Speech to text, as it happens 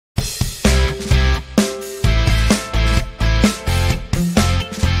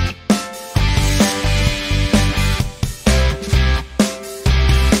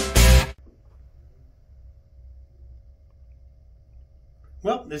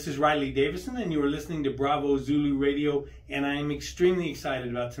this is Riley Davison, and you are listening to Bravo Zulu Radio, and I am extremely excited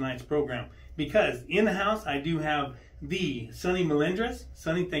about tonight's program because in the house I do have the Sonny Melendrez.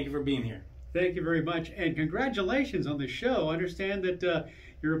 Sonny, thank you for being here. Thank you very much, and congratulations on the show. I understand that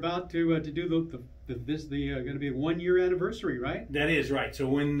you're about to do going to be a 1-year anniversary, right? That is right. So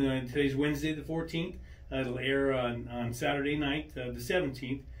when today's Wednesday the 14th, it'll air on Saturday night the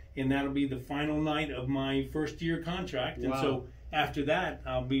 17th, and that'll be the final night of my first-year contract. Wow. And so after that,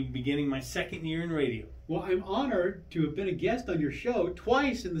 I'll be beginning my 2nd year in radio. Well, I'm honored to have been a guest on your show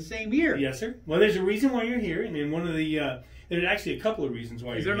twice in the same year. Yes, sir. Well, there's a reason why you're here, and one of the there's actually a couple of reasons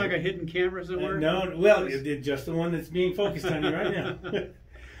why. Is you're there here. like a hidden camera somewhere? No. Well, it's just the one that's being focused on you right now.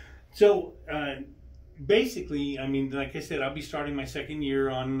 So basically, I mean, like I said, I'll be starting my 2nd year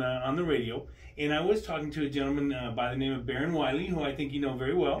on the radio, and I was talking to a gentleman by the name of Baron Wiley, who I think you know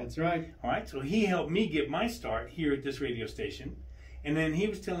very well. That's right. All right. So he helped me get my start here at this radio station. And then he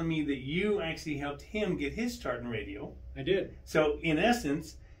was telling me that you actually helped him get his start in radio. I did. So, in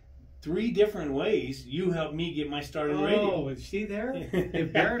essence, 3 different ways you helped me get my start in radio. Oh, see there?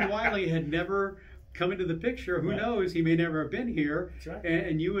 If Baron Wiley had never come into the picture, who knows? He may never have been here. That's right.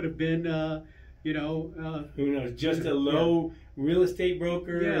 And you would have been, who knows? Just a low real estate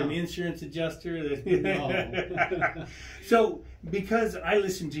broker, Yeah. an insurance adjuster. No. So, because I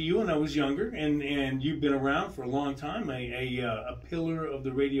listened to you when I was younger, and you've been around for a long time, a pillar of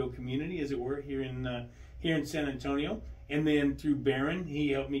the radio community, as it were, here in San Antonio, and then through Barron, he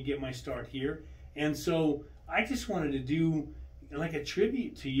helped me get my start here, and so I just wanted to do like a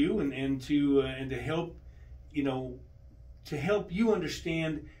tribute to you and to help, to help you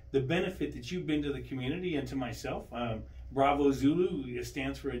understand the benefit that you've been to the community and to myself. Bravo Zulu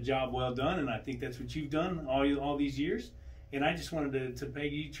stands for a job well done, and I think that's what you've done all these years. And I just wanted to pay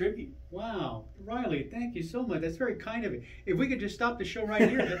you tribute. Wow, Riley, thank you so much. That's very kind of you. If we could just stop the show right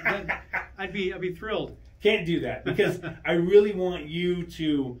here, then I'd be thrilled. Can't do that because I really want you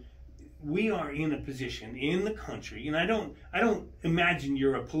to. We are in a position in the country, and I don't imagine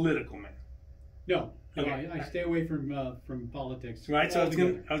you're a political man. No. No, Okay. I stay away from politics. Right, so I was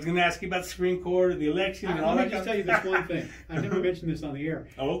going to ask you about the Supreme Court or the election and all Let that. me just tell you this one thing. I never mentioned this on the air.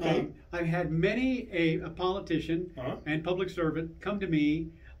 Oh, okay. I've had many a politician and public servant come to me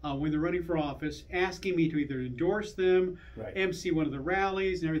when they're running for office, asking me to either endorse them, Right. MC one of the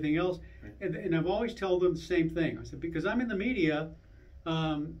rallies, and everything else. Right. And I've always told them the same thing. I said, because I'm in the media,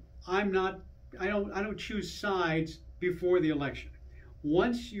 I don't choose sides before the election.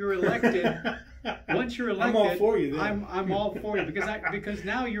 Once you're elected. I'm all for you then. I'm all for you because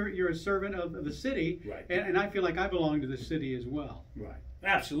now you're a servant of the city, Right. and I feel like I belong to the city as well. Right.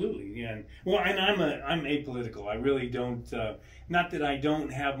 Absolutely. Yeah. Well, and I'm apolitical. I really don't. Not that I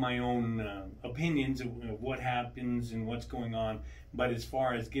don't have my own opinions of what happens and what's going on, but as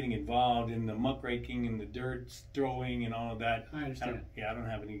far as getting involved in the muckraking and the dirt throwing and all of that, I understand. I don't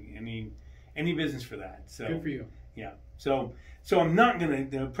have any business for that. So Good for you. Yeah. So I'm not going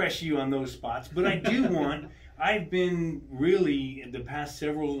to press you on those spots, but I do want. I've been really the past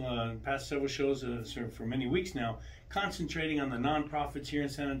several shows for many weeks now, concentrating on the nonprofits here in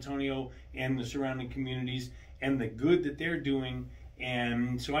San Antonio and the surrounding communities and the good that they're doing.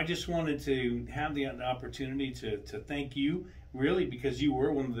 And so I just wanted to have the opportunity to thank you, really, because you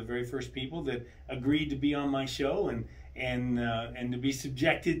were one of the very first people that agreed to be on my show and to be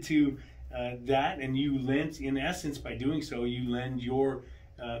subjected to that. And you lent, in essence, by doing so, you lend your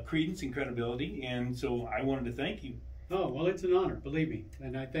credence and credibility. And so I wanted to thank you. Oh, well, it's an honor, believe me.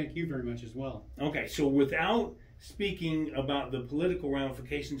 And I thank you very much as well. Okay, so without speaking about the political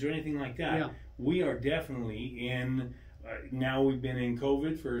ramifications or anything like that, we are definitely in. Now we've been in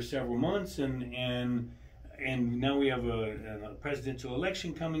COVID for several months, and now we have a presidential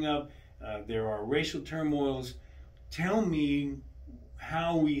election coming up. There are racial turmoils. Tell me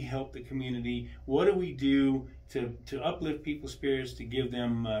how we help the community. What do we do to uplift people's spirits, to give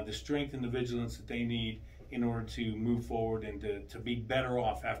them the strength and the vigilance that they need in order to move forward and to be better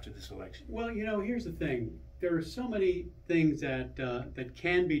off after this election? Well, here's the thing. There are so many things that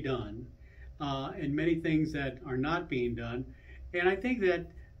can be done, and many things that are not being done. And I think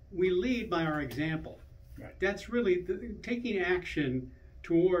that we lead by our example. Right. That's really taking action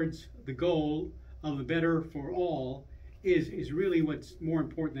towards the goal of the better for all is really what's more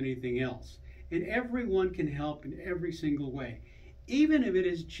important than anything else. And everyone can help in every single way, even if it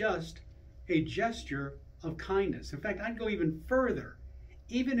is just a gesture of kindness. In fact, I'd go even further,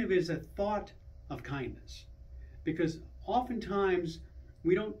 even if it's a thought of kindness, because oftentimes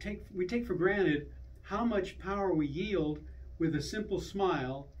we take for granted how much power we yield with a simple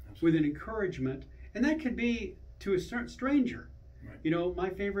smile, with an encouragement, and that could be to a certain stranger. Right. You know, my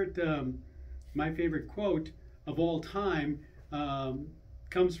favorite quote of all time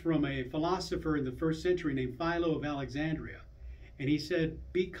comes from a philosopher in the first century named Philo of Alexandria. And he said,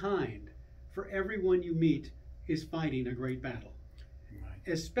 "Be kind, for everyone you meet is fighting a great battle." Right.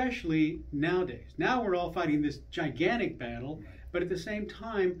 Especially nowadays. Now we're all fighting this gigantic battle, right. But at the same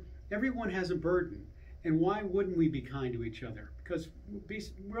time, everyone has a burden. And why wouldn't we be kind to each other? Because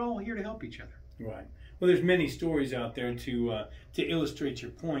we're all here to help each other. Right. Well, there's many stories out there to illustrate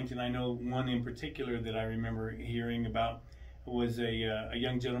your point, and I know one in particular that I remember hearing about was a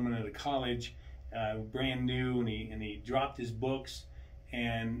young gentleman at a college, brand new, and he dropped his books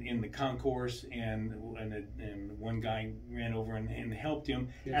and in the concourse, and one guy ran over and helped him,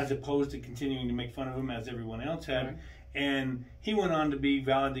 yes. As opposed to continuing to make fun of him as everyone else had. Right. And he went on to be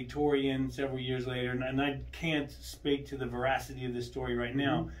valedictorian several years later, and I can't speak to the veracity of this story right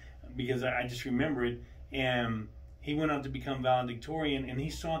now, mm-hmm. because I just remember it. And he went on to become valedictorian, and he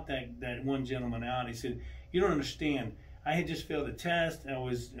sought that one gentleman out. He said, "You don't understand. I had just failed a test. I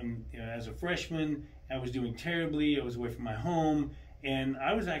was, as a freshman, I was doing terribly. I was away from my home, and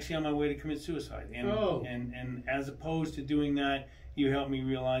I was actually on my way to commit suicide. And as opposed to doing that, you helped me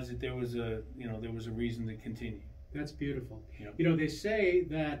realize that there was a reason to continue." That's beautiful. Yep. You know, they say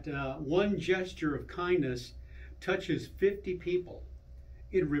that one gesture of kindness touches 50 people.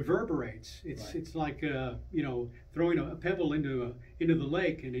 It reverberates. It's like throwing a pebble into the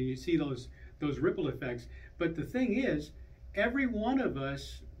lake, and then you see those ripple effects. But the thing is, every one of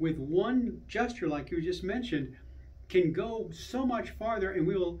us with one gesture, like you just mentioned, can go so much farther, and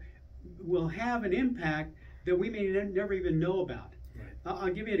we'll have an impact that we may never even know about. Right.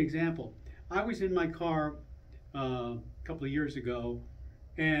 I'll give you an example. I was in my car a couple of years ago,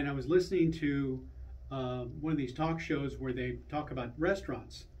 and I was listening to one of these talk shows where they talk about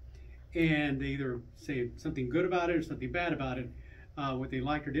restaurants, and they either say something good about it or something bad about it, what they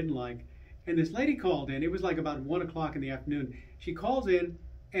liked or didn't like. And this lady called in. It was like about 1 o'clock in the afternoon. She calls in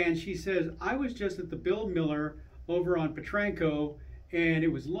and she says, "I was just at the Bill Miller over on Petranco, and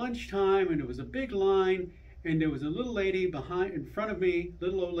it was lunchtime, and it was a big line, and there was a little lady in front of me,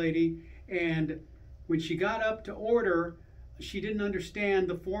 little old lady, and when she got up to order, she didn't understand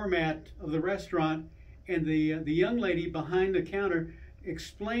the format of the restaurant, and the young lady behind the counter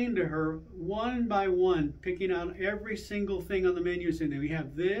explained to her one by one, picking out every single thing on the menu, saying, we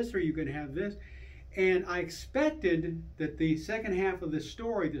have this, or you can have this." And I expected that the second half of the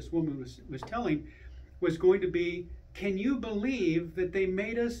story this woman was telling was going to be, "Can you believe that they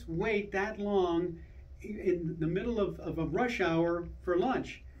made us wait that long in the middle of a rush hour for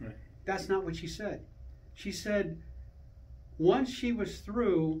lunch?" Right. That's not what she said. She said, once she was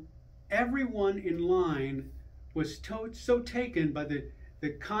through, everyone in line was so taken by the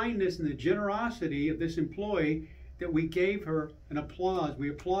kindness and the generosity of this employee that we gave her an applause. We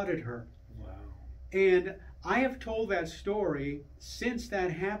applauded her. Wow. And I have told that story since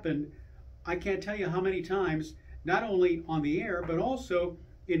that happened. I can't tell you how many times, not only on the air, but also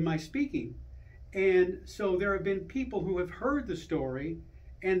in my speaking. And so there have been people who have heard the story,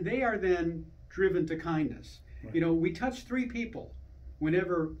 and they are then driven to kindness. Right. You know, we touch 3 people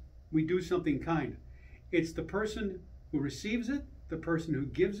whenever we do something kind. It's the person who receives it, the person who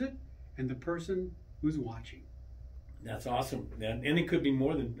gives it, and the person who's watching. That's awesome. And it could be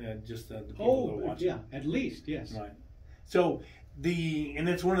more than just the people who are watching. Yeah, at least, yes. Right. So and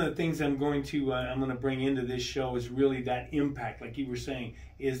that's one of the things I'm going to bring into this show is really that impact, like you were saying,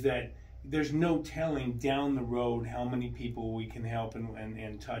 is that there's no telling down the road how many people we can help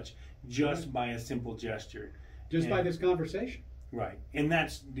and touch just by a simple gesture. Just by this conversation. Right. And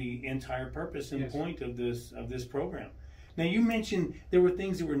that's the entire purpose and yes. point of this program. Now, you mentioned there were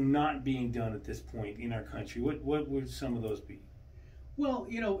things that were not being done at this point in our country. What would some of those be? Well,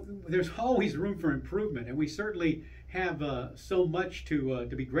 you know, there's always room for improvement, and we certainly have so much to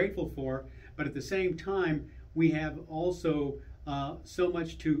be grateful for, but at the same time, we have also so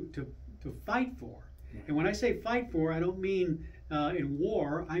much to fight for. Right. And when I say fight for, I don't mean in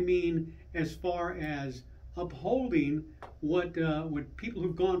war. I mean as far as upholding what people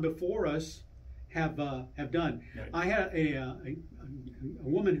who've gone before us have done. Right. I had a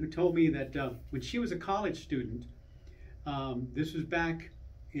woman who told me that when she was a college student, this was back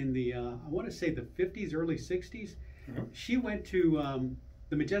in the I want to say the 50s, early 60s. Mm-hmm. She went to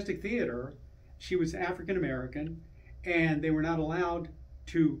the Majestic Theater. She was African American, and they were not allowed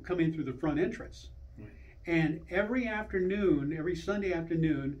to come in through the front entrance. Right. And every Sunday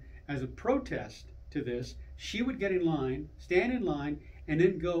afternoon, as a protest to this, she would get in line, stand in line, and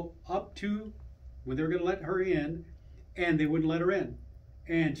then go up to when they were going to let her in, and they wouldn't let her in.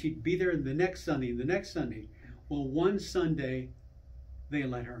 And she'd be there the next Sunday, the next Sunday. Well, one Sunday, they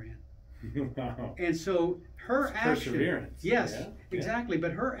let her in. Wow. And so her It's action, perseverance. yes, Yeah. exactly.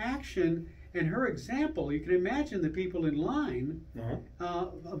 But her action and her example, you can imagine the people in line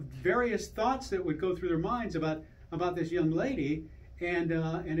of various thoughts that would go through their minds about this young lady, and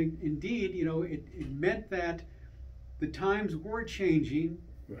indeed, you know, it meant that the times were changing,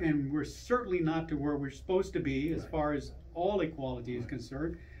 Right. and we're certainly not to where we're supposed to be as Right. far as all equality is Right.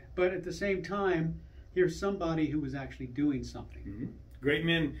 concerned. But at the same time, here's somebody who was actually doing something. Mm-hmm. Great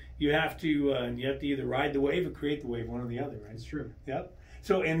men, you have to either ride the wave or create the wave, one or the other, right? It's true. Yep.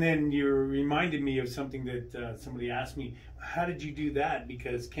 So, and then you reminded me of something that somebody asked me, how did you do that?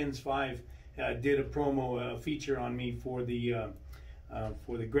 Because Ken's Five did a promo feature on me for the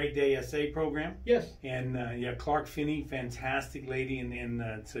Great Day SA program. Yes. And Clark Finney, fantastic lady,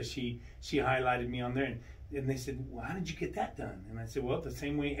 and so she highlighted me on there, and they said, well, how did you get that done? And I said, well, the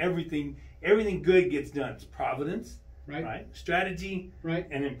same way everything good gets done. It's providence, right? Strategy, Right.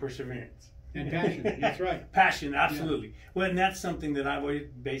 and then perseverance. And passion. That's right. Passion, absolutely. Yeah. Well, and that's something that I've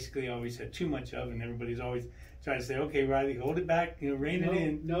always had too much of, and everybody's always trying to say, okay, Riley, hold it back, rein it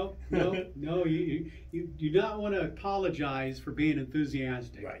in. No. You do not want to apologize for being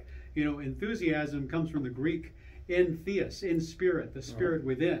enthusiastic. Right. You know, enthusiasm comes from the Greek entheos, in spirit, the spirit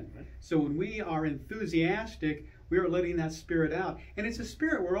within. Right. So when we are enthusiastic, we are letting that spirit out, and it's a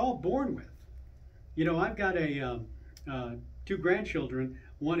spirit we're all born with. You know, I've got two grandchildren.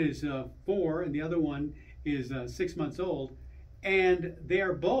 One is 4, and the other one is 6 months old, and they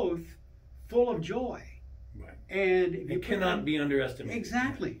are both full of joy. Right. And it cannot be underestimated.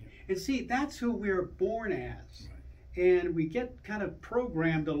 Exactly. Right. And see, that's who we're born as. Right. And we get kind of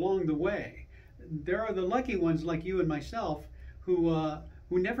programmed along the way. There are the lucky ones like you and myself who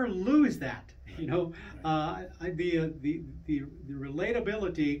never lose that. You know, the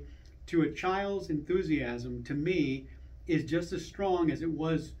relatability to a child's enthusiasm, to me, is just as strong as it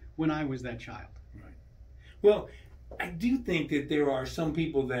was when I was that child. Right. Well, I do think that there are some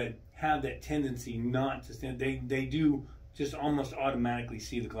people that have that tendency not to stand. They do just almost automatically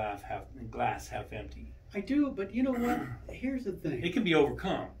see the glass half empty. I do, but you know what? Here's the thing. It can be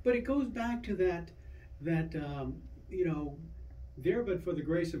overcome. But it goes back to that you know, there but for the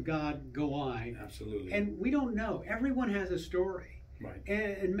grace of God go I. Absolutely. And we don't know. Everyone has a story. Right.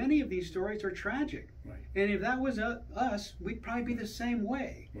 And many of these stories are tragic. Right. And if that was us, we'd probably be the same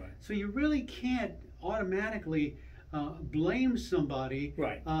way. Right. So you really can't automatically blame somebody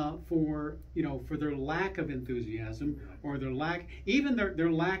Right. For their lack of enthusiasm, Right. or their lack, even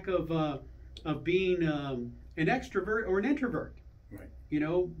their lack of being an extrovert or an introvert. Right. You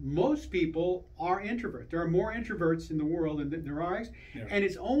know, most people are introverts. There are more introverts in the world than there are, Yeah. and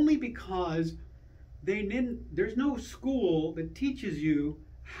it's only because there's no school that teaches you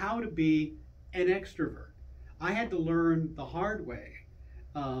how to be an extrovert. I had to learn the hard way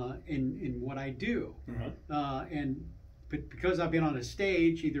in what I do, but because I've been on a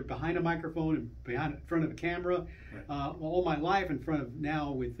stage, either behind a microphone and in front of a camera, Right. all my life, in front of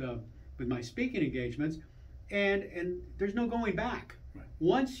now with my speaking engagements, and there's no going back. Right.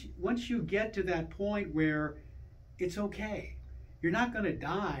 Once you get to that point where it's okay, you're not going to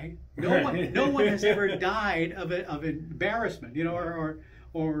die. No one has ever died of embarrassment, you know, or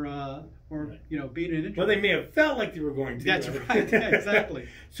Right. you know, being an introvert. Well, they may have felt like they were going to. That's right. Exactly.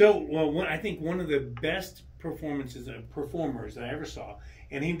 So, well, I think one of the best performers I ever saw,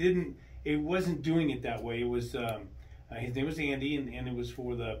 and it wasn't doing it that way. It was his name was Andy, and it was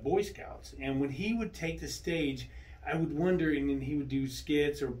for the Boy Scouts. And when he would take the stage, I would wonder, and then he would do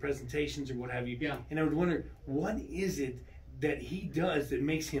skits or presentations or what have you. Yeah. And I would wonder, what is it that he does that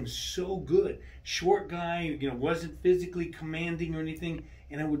makes him so good? Short guy, you know, wasn't physically commanding or anything.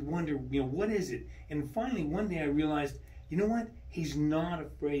 And I would wonder, you know, what is it? And finally, one day I realized, you know what? He's not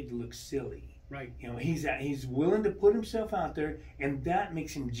afraid to look silly. Right. You know, he's willing to put himself out there, and that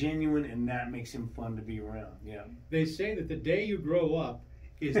makes him genuine, and that makes him fun to be around. Yeah. They say that the day you grow up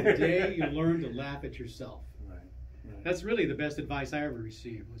is the day you learn to laugh at yourself. Right. Right. That's really the best advice I ever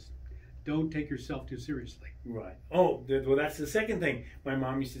received, was don't take yourself too seriously. Right. Oh, well, that's the second thing my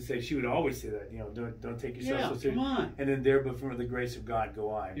mom used to say. She would always say that, you know, don't take yourself so seriously. Come on. And then there, but for the grace of God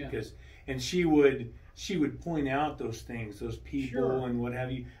go I. Yeah. And she would point out those things, those people, Sure. and what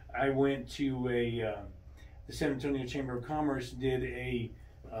have you. I went to the San Antonio Chamber of Commerce did a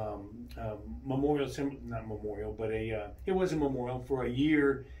memorial, not memorial, but it was a memorial for a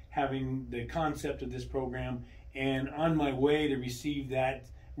year having the concept of this program. And on my way to receive that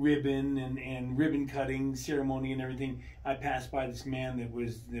ribbon and ribbon cutting ceremony and everything, I passed by this man that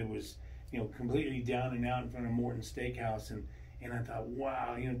was you know, completely down and out in front of Morton's Steakhouse, And I thought,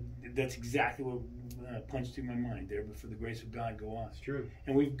 wow, that's exactly what punched through my mind there. But for the grace of God, go on. It's true.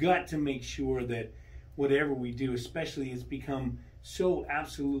 And we've got to make sure that whatever we do, especially it's become so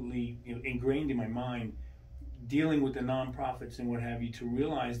absolutely ingrained in my mind, dealing with the nonprofits and what have you, to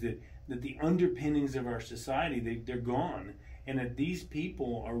realize that the underpinnings of our society, they're gone. And that these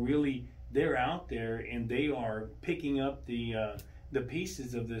people are really, they're out there and they are picking up the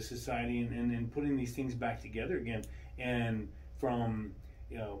pieces of the society and putting these things back together again. And from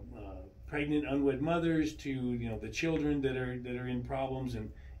pregnant unwed mothers to the children that are in problems,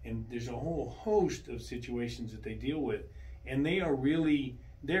 and there's a whole host of situations that they deal with, and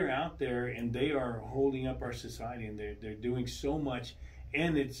they're out there and they are holding up our society, and they're doing so much,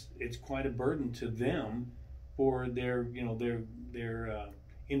 and it's quite a burden to them for their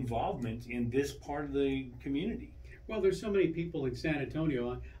involvement in this part of the community. Well, there's so many people in San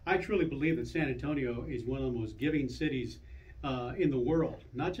Antonio. I truly believe that San Antonio is one of the most giving cities in the world,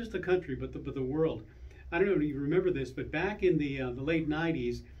 not just the country, but the world. I don't know if you remember this, but back in the late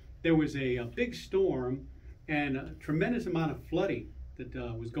 90s, there was a big storm and a tremendous amount of flooding that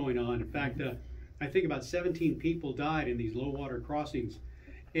was going on. In fact, I think about 17 people died in these low water crossings,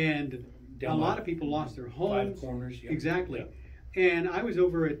 and a lot of people lost their homes. 5 corners. Yeah. Exactly. Yeah. And I was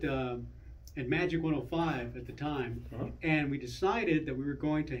over at Magic 105 at the time, and we decided that we were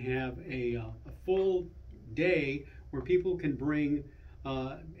going to have a full day where people can bring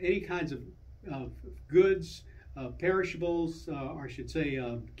any kinds of goods, perishables, or I should say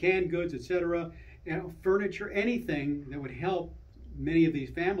canned goods, etc., furniture, anything that would help many of these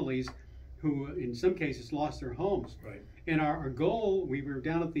families who in some cases lost their homes. Right. And our goal, we were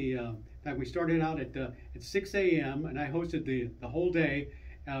down at the, in fact we started out at 6 a.m. and I hosted the whole day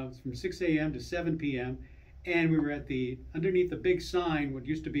from 6 a.m. to 7 p.m. and we were at underneath the big sign, what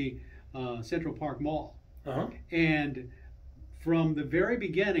used to be Central Park Mall. And from the very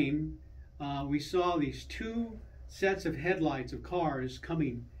beginning, we saw these 2 sets of headlights of cars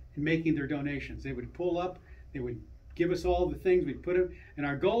coming and making their donations. They would pull up, they would give us all the things, we'd put them, and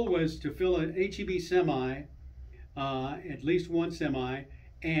our goal was to fill an HEB semi, at least one semi,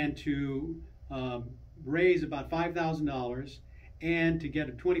 and to raise about $5,000 and to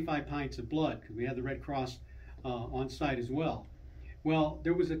get 25 pints of blood, because we had the Red Cross on site as well. Well,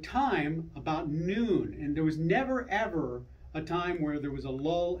 there was a time about noon, and there was never ever a time where there was a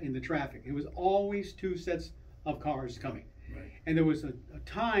lull in the traffic. It was always 2 sets of cars coming. Right. And there was a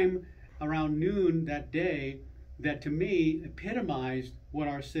time around noon that day that to me epitomized what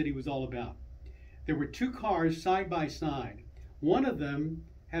our city was all about. There were 2 cars side by side. One of them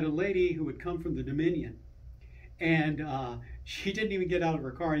had a lady who had come from the Dominion, and she didn't even get out of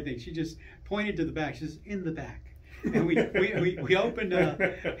her car or anything. She just pointed to the back. She says, "In the back." And we opened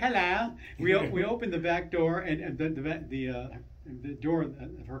hello. We opened the back door and the door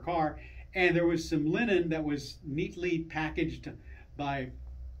of her car, and there was some linen that was neatly packaged by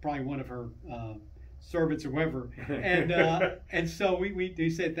probably one of her servants or whoever, and so we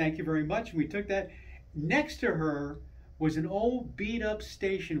said thank you very much, and we took that. Next to her was an old beat up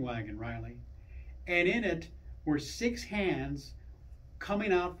station wagon, Riley, and in it were 6 hands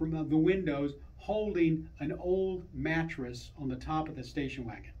coming out from the windows holding an old mattress on the top of the station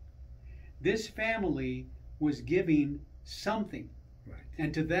wagon. This family was giving something, right,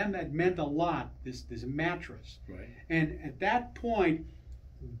 and to them that meant a lot, this mattress. Right. And at that point,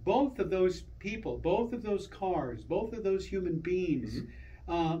 both of those people, both of those cars, both of those human beings,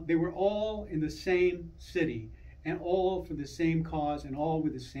 they were all in the same city and all for the same cause and all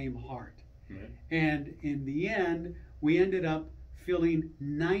with the same heart. Right. And in the end, we ended up filling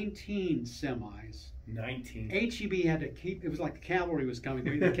 19 semis. 19. HEB had to keep, it was like the cavalry was coming.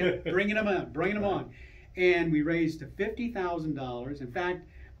 They kept bringing them on. And we raised $50,000. In fact,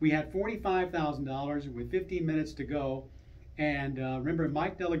 we had $45,000 with 15 minutes to go. And remember,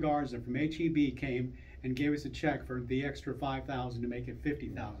 Mike De La Garza from HEB came and gave us a check for the extra $5,000 to make it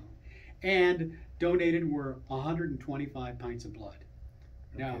 $50,000. And donated were 125 pints of blood.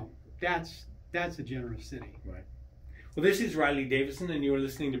 Okay. Now, that's a generous city. Right. Well, this is Riley Davison, and you are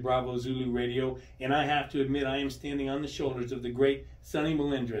listening to Bravo Zulu Radio. And I have to admit, I am standing on the shoulders of the great Sonny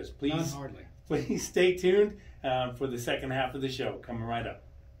Melendrez. Please stay tuned for the second half of the show. Coming right up.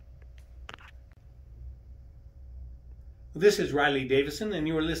 This is Riley Davison, and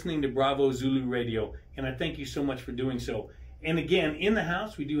you are listening to Bravo Zulu Radio. And I thank you so much for doing so. And again, in the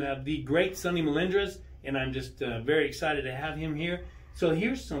house, we do have the great Sonny Melendrez, and I'm just very excited to have him here. So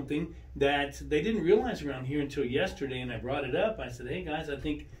here's something that they didn't realize around here until yesterday, and I brought it up. I said, hey guys, I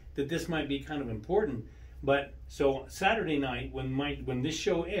think that this might be kind of important. But so Saturday night, when this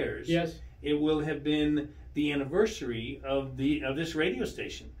show airs, yes, it will have been the anniversary of this radio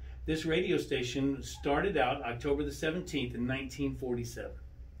station. This radio station started out October the 17th in 1947.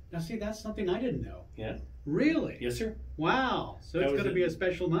 Now, see, that's something I didn't know. Yeah. Really? Yes, sir. Wow. So it's going to be a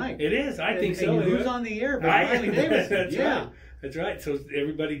special night. It is. I think so. And who's on the air? But Riley Davidson. That's right. That's right. So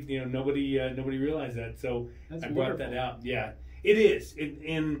everybody, nobody realized that. So that's I brought that out. Yeah, it is.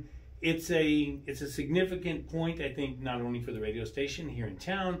 And it's a significant point, I think, not only for the radio station here in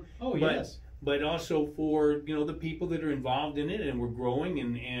town. Oh, yes. But also for the people that are involved in it, and we're growing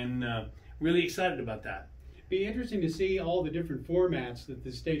and really excited about that. Be interesting to see all the different formats that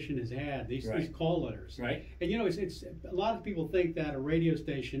the station has had. These call letters. Right. And it's a lot of people think that a radio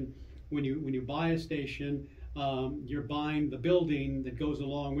station, when you buy a station, you're buying the building that goes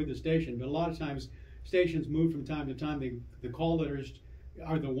along with the station. But a lot of times, stations move from time to time. The call letters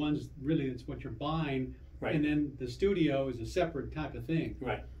are the ones really that's what you're buying, right. And then the studio is a separate type of thing.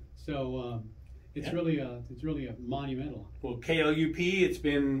 Right. So it's really a monumental. Well, KLUP, it's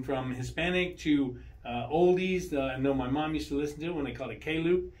been from Hispanic to oldies. I know my mom used to listen to it when they called it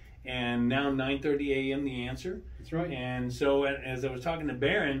K-Loop, and now 9:30 a.m. The Answer. That's right. And so as I was talking to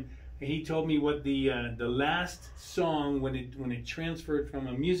Barron, he told me what the last song when it transferred from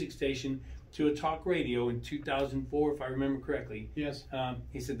a music station to a talk radio in 2004, if I remember correctly. Yes.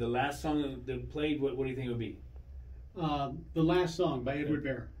 He said the last song that played. What do you think it would be? The Last Song by Edward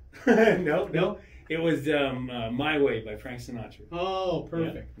Barron. No. It was "My Way" by Frank Sinatra. Oh,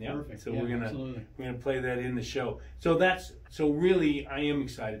 perfect. Yeah. Perfect. So yeah, we're gonna play that in the show. So really, I am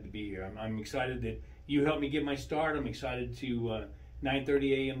excited to be here. I'm excited that you helped me get my start. I'm excited to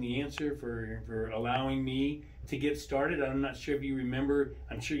 9:30 a.m. The Answer for allowing me to get started. I'm not sure if you remember.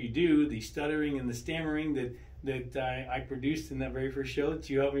 I'm sure you do. The stuttering and the stammering that I produced in that very first show that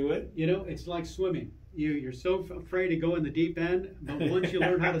you helped me with. It's like swimming. You're so afraid to go in the deep end, but once you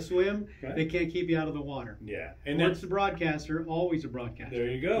learn how to swim, right. They can't keep you out of the water. Yeah. And once a broadcaster, always a broadcaster. There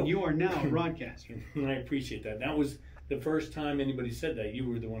you go. And you are now a broadcaster. I appreciate that. That was the first time anybody said that. You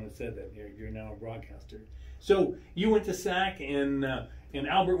were the one that said that. You're now a broadcaster. So you went to SAC, and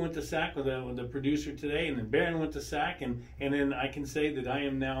Albert went to SAC with the producer today, and then Barron went to SAC, and then I can say that I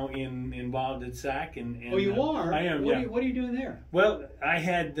am now involved at SAC. And oh, you are? I am. What are you doing there? Well, I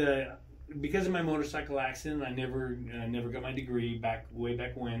had. Because of my motorcycle accident, I never got my degree way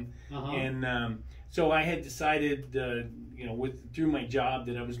back when, and so I had decided, through my job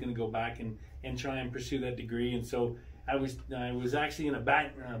that I was going to go back and try and pursue that degree, and so I was actually in a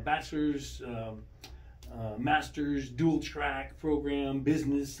bachelor's, master's, dual track program,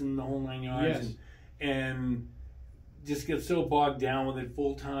 business, and the whole 9 yards, yes. and just get so bogged down with it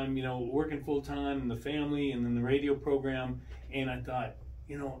full time, working full time, and the family, and then the radio program, and I thought,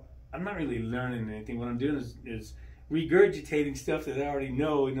 I'm not really learning anything. What I'm doing is regurgitating stuff that I already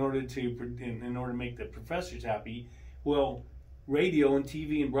know in order to make the professors happy. Well, radio and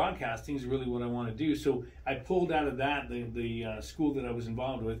TV and broadcasting is really what I want to do. So I pulled out of that the school that I was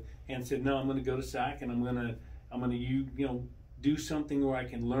involved with and said, no, I'm going to go to SAC, and I'm going to do something where I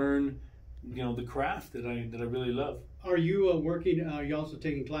can learn the craft that I really love. Are you working? Are you also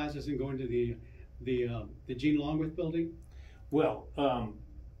taking classes and going to the Gene Longworth building? Well.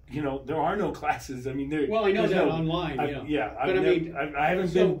 There are no classes. I mean, well, I know that online. I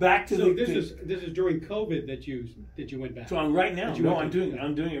haven't been back to. So this is during COVID that you went back. So I'm right now. I'm doing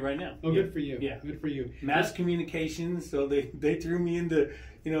it right now. Oh, good for you. Yeah, good for you. Mass communications. So they threw me into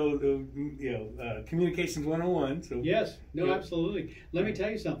communications 101. So yes, absolutely. Let me tell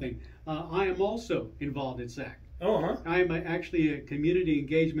you something. I am also involved at SAC. Oh, huh. I am actually a community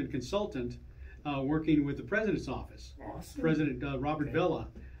engagement consultant, working with the president's office. Awesome. President Robert Vela.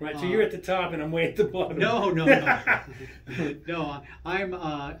 Right, so you're at the top and I'm way at the bottom. No. No,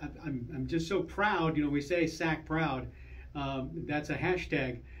 I'm just so proud. We say SAC proud. That's a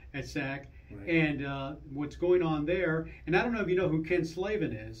hashtag at SAC. Right. And what's going on there, and I don't know if you know who Ken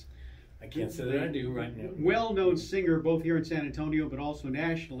Slavin is. I can't say that I do right now. Well-known singer both here in San Antonio but also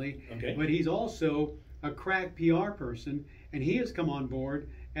nationally. Okay. But he's also a crack PR person, and he has come on board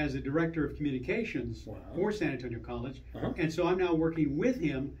as a director of communications for San Antonio College. And so I'm now working with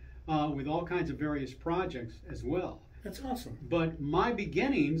him with all kinds of various projects as well. That's awesome. But my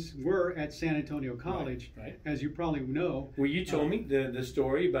beginnings were at San Antonio College, right. As you probably know. Well, you told me the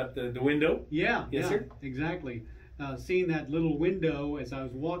story about the window. Yeah, yes, sir. Exactly. Seeing that little window as I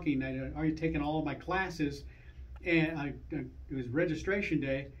was walking, I'd already taken all of my classes, and it was registration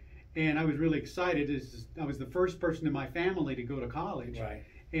day, and I was really excited. I was the first person in my family to go to college. Right.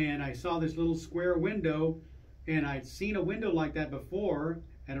 And I saw this little square window, and I'd seen a window like that before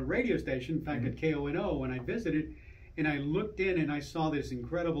at a radio station, in fact, at KONO, when I visited, and I looked in and I saw this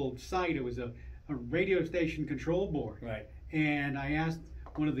incredible sight. It was a radio station control board. Right. And I asked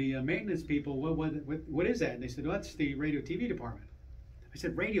one of the maintenance people, what is that? And they said, well, that's the radio TV department. I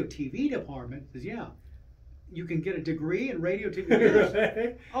said, radio TV department? He says, yeah. You can get a degree in radio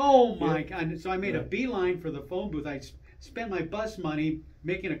TV. Oh my God. So I made a beeline for the phone booth. I spent my bus money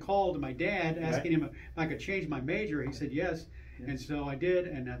making a call to my dad, asking him if I could change my major. He said yes. And so I did,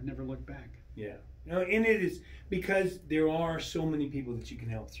 and I've never looked back. Yeah. No, and it is because there are so many people that you can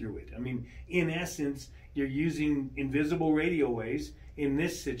help through it. I mean, in essence, you're using invisible radio waves in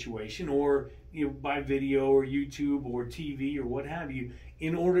this situation, or by video or YouTube or TV or what have you,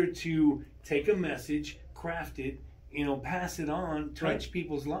 in order to take a message, craft it, pass it on, touch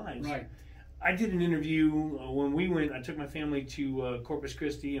people's lives. Right. I did an interview when we went. I took my family to Corpus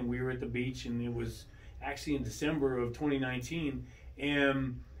Christi, and we were at the beach, and it was actually in December of 2019,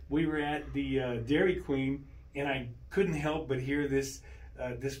 and we were at the Dairy Queen, and I couldn't help but hear this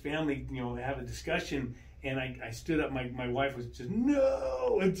family, have a discussion. And I stood up. My wife was just,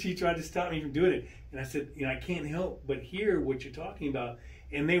 no, and she tried to stop me from doing it. And I said, I can't help but hear what you're talking about.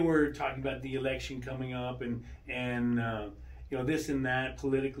 And they were talking about the election coming up, and this and that,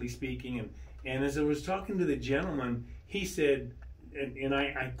 politically speaking. And as I was talking to the gentleman, he said, and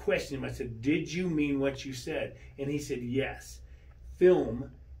I questioned him. I said, did you mean what you said? And he said, yes.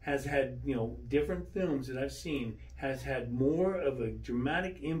 Film has had, different films that I've seen, has had more of a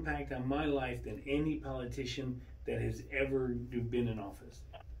dramatic impact on my life than any politician that has ever been in office.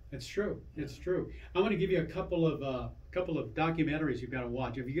 It's true. It's true. I'm going to give you a couple of documentaries you've got to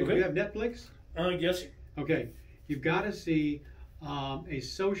watch. Do you have Netflix? Yes. Okay. You've got to see A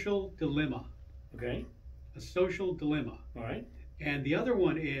Social Dilemma. Okay. A Social Dilemma. All right. And the other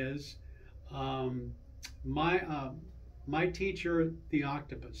one is My Teacher, the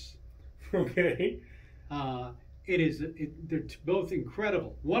Octopus. Okay. They're both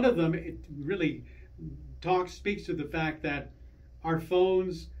incredible. One of them, it really speaks to the fact that our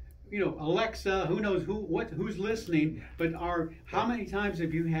phones, Alexa, who knows who's listening, but how many times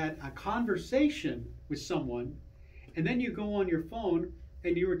have you had a conversation with someone, and then you go on your phone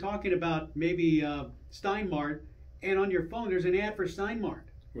and you were talking about maybe Steinmart, and on your phone there's an ad for Steinmart.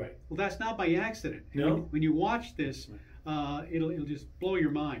 Right. Well, that's not by accident. No. When you watch this, it'll just blow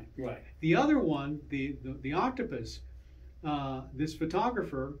your mind. Right. The other one, the octopus, this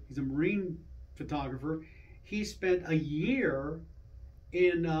photographer, he's a marine photographer. He spent a year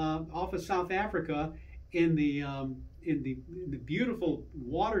off of South Africa in the beautiful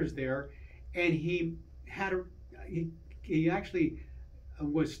waters there, and he actually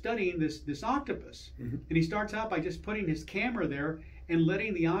was studying this octopus. Mm-hmm. And he starts out by just putting his camera there and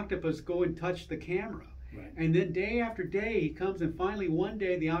letting the octopus go and touch the camera. Right. And then day after day he comes, and finally one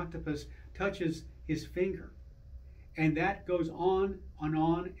day the octopus touches his finger. And that goes on and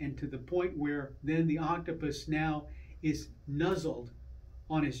on, and to the point where then the octopus now is nuzzled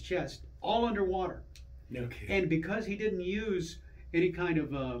on his chest, all underwater. Okay. And because he didn't use any kind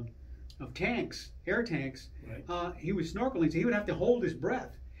of tanks, air tanks, right. He was snorkeling, so he would have to hold his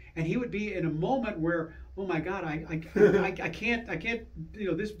breath. And he would be in a moment where, oh my God, I can't,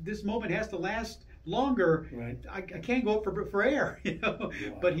 this moment has to last longer. Right. I can't go up for air, Wow.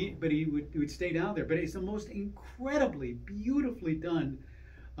 But he would stay down there. But it's the most incredibly beautifully done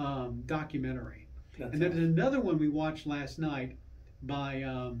documentary. That's and then there's another one we watched last night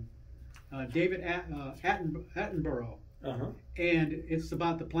by David Attenborough, and it's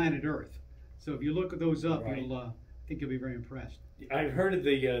about the planet Earth. So if you look those up, right. I think you'll be very impressed. I've heard of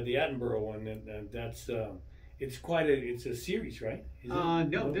the Attenborough one, and that's it's a series, right?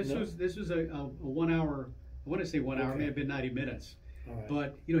 No, this was a 1 hour. I want to say 1 hour. It may have been 90 minutes. All right.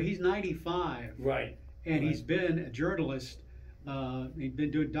 But he's 95, right, and he's been a journalist. He's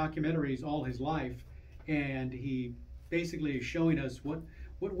been doing documentaries all his life, and he basically is showing us what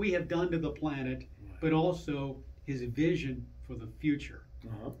we have done to the planet, right. but also his vision for the future.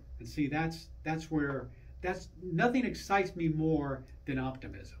 And see, that's nothing excites me more than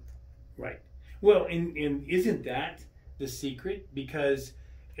optimism. Right. Well, and isn't that the secret? Because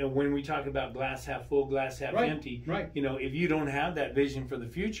when we talk about glass half full, glass half empty, right. If you don't have that vision for the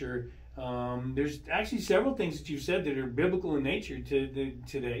future, there's actually several things that you've said that are biblical in nature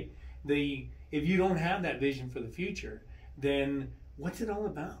today. If you don't have that vision for the future, then what's it all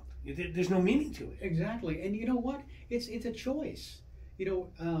about? There's no meaning to it. Exactly. And you know what? It's a choice.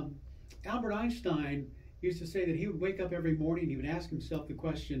 Albert Einstein used to say that he would wake up every morning and he would ask himself the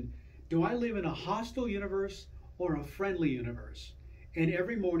question, do I live in a hostile universe or a friendly universe? And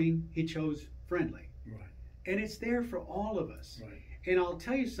every morning he chose friendly. Right. And it's there for all of us. Right. And I'll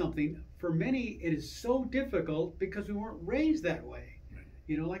tell you something, for many it is so difficult because we weren't raised that way. Right.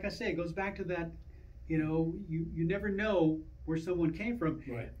 like I say, it goes back to that, you never know where someone came from.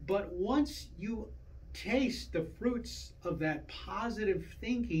 Right. But once you taste the fruits of that positive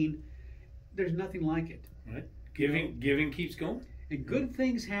thinking, there's nothing like it. Right. Giving keeps going. And good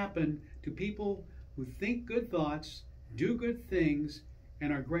things happen to people who think good thoughts, do good things,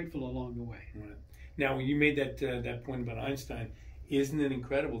 and are grateful along the way. Right. Now, when you made that point about Einstein, isn't it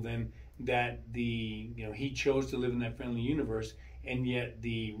incredible then that he chose to live in that friendly universe, and yet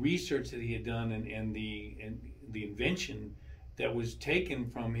the research that he had done and the invention that was taken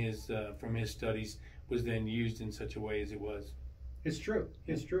from his studies was then used in such a way as it was. It's true.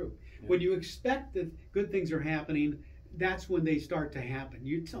 It's true. Yeah. When you expect that good things are happening, that's when they start to happen.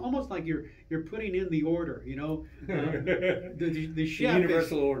 It's almost like you're putting in the order. The chef,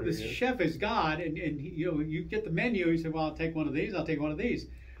 universal order. The chef is God, and you get the menu. You say, well, I'll take one of these. I'll take one of these,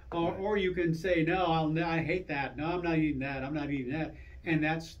 or you can say, no, I hate that. No, I'm not eating that. I'm not eating that. And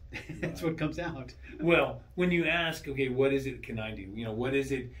that's what comes out. Well, when you ask, okay, what is it can I do? What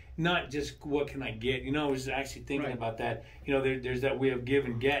is it? Not just what can I get? I was actually thinking about that. There's that way of give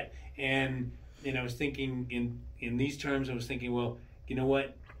and get, and I was thinking in these terms. I was thinking, well, you know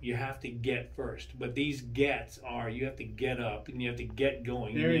what? You have to get first, but these gets are you have to get up and you have to get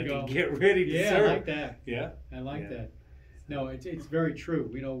going. There and you have go. to get ready to serve. I like that. Yeah, I like that. No, it's very true.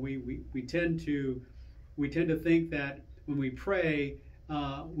 We tend to think that when we pray,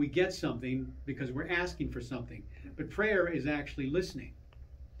 we get something because we're asking for something. But prayer is actually listening,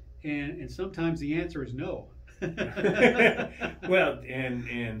 and sometimes the answer is no. Well,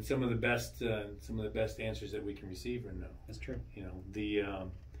 and some of the best answers that we can receive are no. That's true.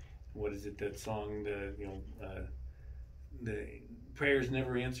 What is it, that song, the prayers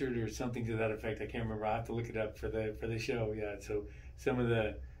never answered or something to that effect. I can't remember. I have to look it up for the show. Yeah. So some of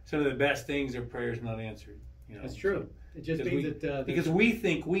the best things are prayers not answered. That's true. It just means that because we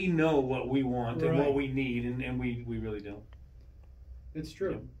think we know what we want and Right. what we need, and we really don't. It's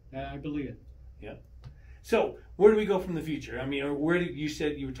true. I believe it. Yeah. So where do we go from the future? Or where do you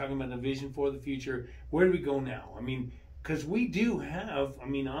said you were talking about the vision for the future? Where do we go now? Because we do have,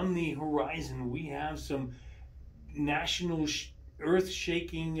 on the horizon, we have some national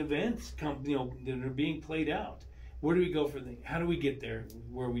earth-shaking events that are being played out. Where do we go how do we get there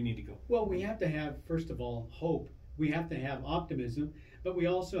where we need to go? Well, we have to have, first of all, hope. We have to have optimism, but we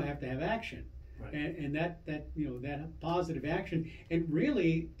also have to have action. Right. And that positive action. And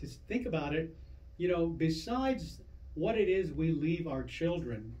really, to think about it, besides what it is we leave our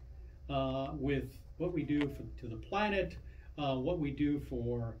children with, what we do to the planet, what we do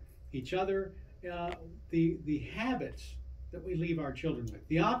for each other, the habits that we leave our children with,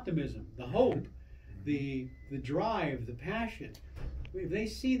 the optimism, the hope, the drive, the passion. If they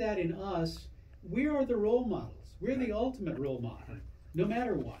see that in us, we are the role models. We're the ultimate role model, no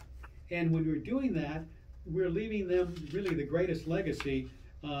matter what. And when we're doing that, we're leaving them really the greatest legacy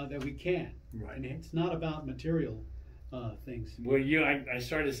that we can. Right. And it's not about material things. Well, I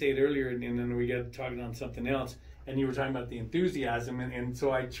started to say it earlier, and then we got talking on something else, and you were talking about the enthusiasm, and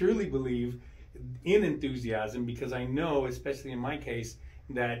so I truly believe in enthusiasm, because I know, especially in my case,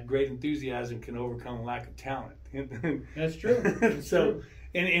 that great enthusiasm can overcome lack of talent. That's true. That's so, true.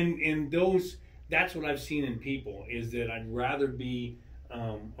 And those, that's what I've seen in people, is that I'd rather be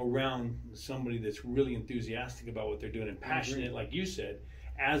around somebody that's really enthusiastic about what they're doing and passionate, like you said,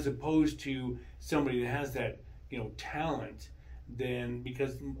 as opposed to somebody that has that talent. Then,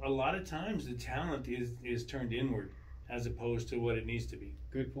 because a lot of times the talent is turned inward as opposed to what it needs to be.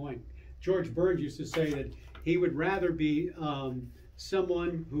 Good point. George Burns used to say that he would rather be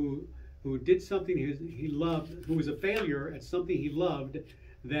someone who did something he loved, who was a failure at something he loved,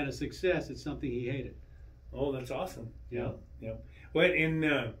 than a success at something he hated. Oh, that's awesome. Yeah. Well,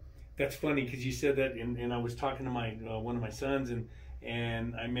 and that's funny because you said that, and I was talking to my one of my sons,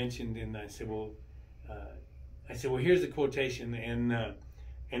 and I mentioned, and I said, well, here's the quotation, and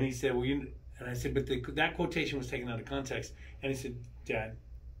he said, well, and I said, but that quotation was taken out of context, and he said, Dad,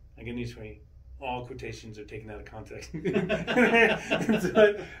 I got news for you. All quotations are taken out of context. And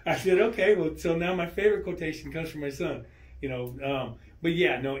so I said, okay, well, so now my favorite quotation comes from my son. But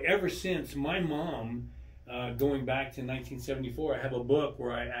yeah, no, ever since my mom, going back to 1974, I have a book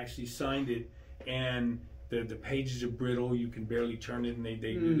where I actually signed it, and the pages are brittle. You can barely turn it, and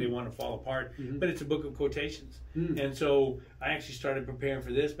they want to fall apart. Mm-hmm. But it's a book of quotations. Mm-hmm. And so I actually started preparing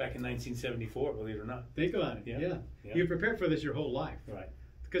for this back in 1974, believe it or not. Think about it. Yeah. You prepared for this your whole life. Right.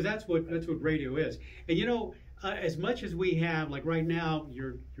 Because that's what radio is. And as much as we have, like right now,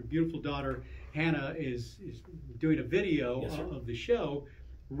 your beautiful daughter Hannah is doing a video of the show.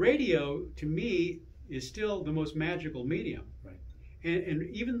 Radio, to me, is still the most magical medium. Right. And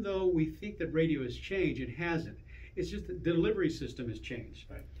even though we think that radio has changed, it hasn't. It's just the delivery system has changed.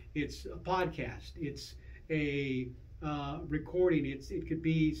 Right. It's a podcast. It's a recording. It could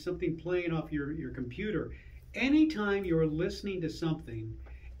be something playing off your computer. Anytime you're listening to something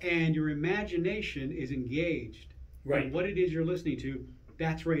and your imagination is engaged in what it is you're listening to,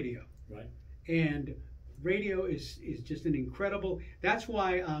 that's radio. Right. And radio is just an incredible. That's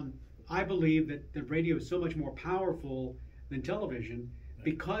why I believe that the radio is so much more powerful than television. Right.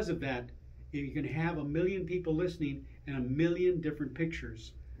 Because of that, you can have 1 million people listening and 1 million different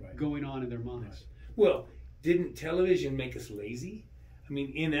pictures going on in their minds. Right. Well, didn't television make us lazy? I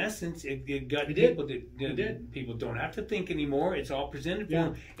mean, in essence, it got people that people don't have to think anymore. It's all presented for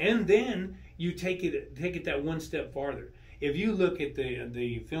them, and then you take it that one step farther. If you look at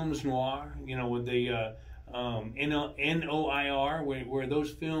the films noir, with the NOIR, where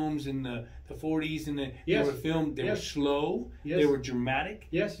those films in the 40s and they were filmed, they were slow, they were dramatic,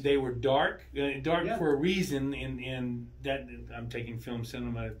 they were dark for a reason. In that, I'm taking film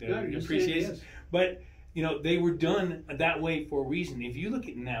cinema appreciation, but. They were done that way for a reason. If you look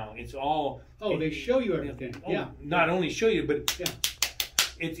at now, it's all... they show you everything. Not only show you, but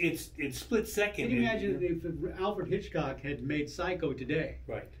it's split second. Can you imagine if Alfred Hitchcock had made Psycho today?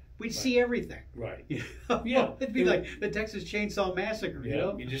 Right. We'd see everything. Right. It'd be like the Texas Chainsaw Massacre.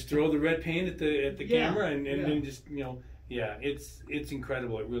 Yeah. You just throw the red paint at the camera and then just, it's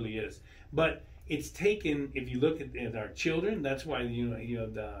incredible. It really is. But... it's taken, if you look at our children, that's why you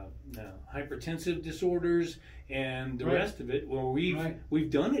have the hypertensive disorders and the rest of it. Well, we've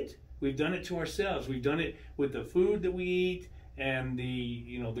done it. We've done it to ourselves. We've done it with the food that we eat and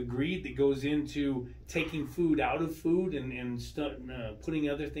the greed that goes into taking food out of food and putting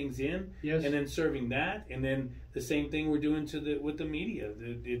other things in, and then serving that, and then the same thing we're doing with the media.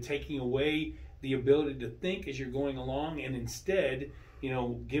 They're taking away the ability to think as you're going along, and instead.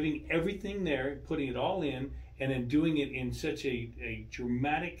 Giving everything there, putting it all in, and then doing it in such a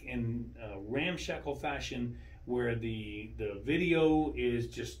dramatic and ramshackle fashion where the video is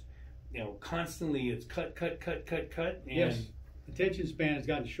just, constantly it's cut. And attention span has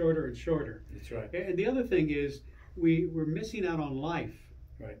gotten shorter and shorter. That's right. And the other thing is we're missing out on life.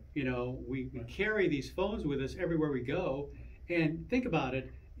 Right. We carry these phones with us everywhere we go, and think about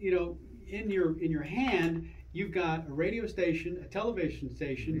it. In your hand. You've got a radio station, a television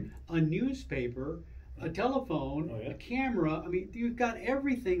station, a newspaper, a telephone, a camera. I mean, you've got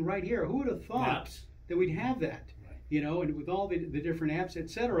everything right here. Who would have thought that we'd have that? Right. And with all the different apps,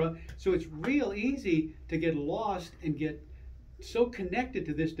 etc. So it's real easy to get lost and get so connected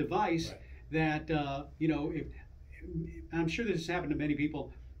to this device that, if, I'm sure this has happened to many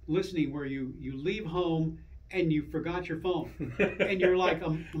people listening where you leave home and you forgot your phone and you're like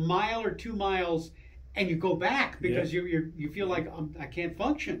a mile or 2 miles and you go back because you feel like I can't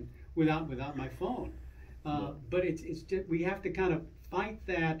function without my phone. But it's just, we have to kind of fight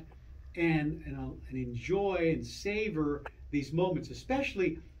that and enjoy and savor these moments,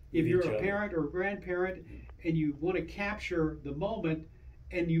 especially if you're a parent or a grandparent and you want to capture the moment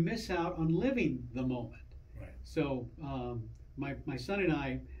and you miss out on living the moment. Right. So my son and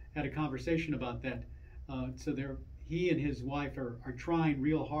I had a conversation about that. So he and his wife are trying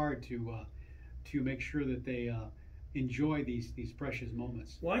real hard to make sure that they enjoy these precious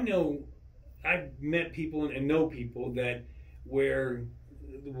moments. Well, I know I've met people and know people that where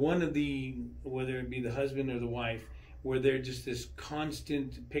one of whether it be the husband or the wife, where they're just this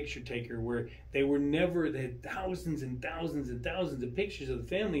constant picture taker, where they had thousands and thousands and thousands of pictures of the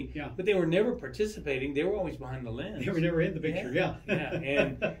family, but they were never participating. They were always behind the lens. They were never in the picture,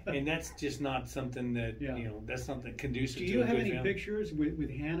 and that's just not something that, that's something conducive to a good family. Do you have any pictures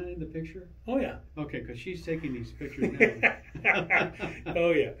with Hannah in the picture? Oh, yeah. Okay, because she's taking these pictures now.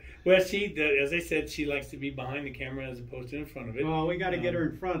 Oh, yeah. Well, as I said, she likes to be behind the camera as opposed to in front of it. Well, we got to get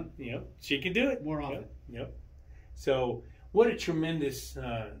her in front. Yep, she can do it. More often. Yep. So what a tremendous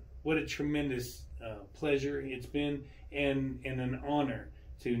pleasure it's been, and an honor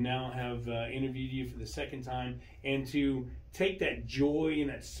to now have interviewed you for the second time, and to take that joy and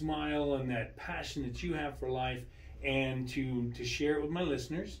that smile and that passion that you have for life, and to share it with my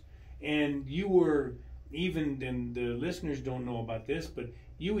listeners. And you were even, and the listeners don't know about this, but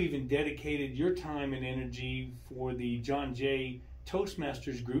you even dedicated your time and energy for the John Jay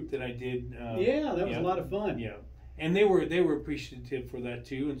Toastmasters group that I did. That was a lot of fun. Yeah. And they were appreciative for that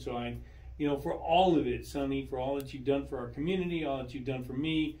too, and so I, for all of it, Sonny, for all that you've done for our community, all that you've done for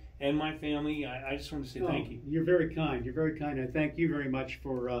me and my family, I just want to say thank you. You're very kind. You're very kind. I thank you very much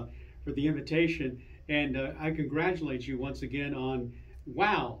for the invitation, and I congratulate you once again on.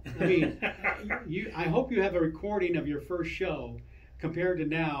 Wow. I mean, I hope you have a recording of your first show, compared to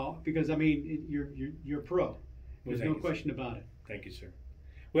now, because I mean, you're a pro. There's no question about it. Thank you, sir.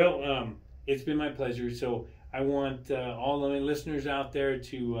 Well, it's been my pleasure. So I want all the listeners out there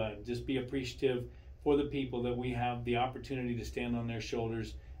to just be appreciative for the people that we have the opportunity to stand on their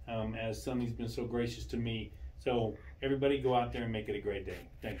shoulders, as Sonny's been so gracious to me. So everybody go out there and make it a great day.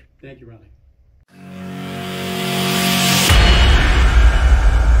 Thank you. Thank you, Riley.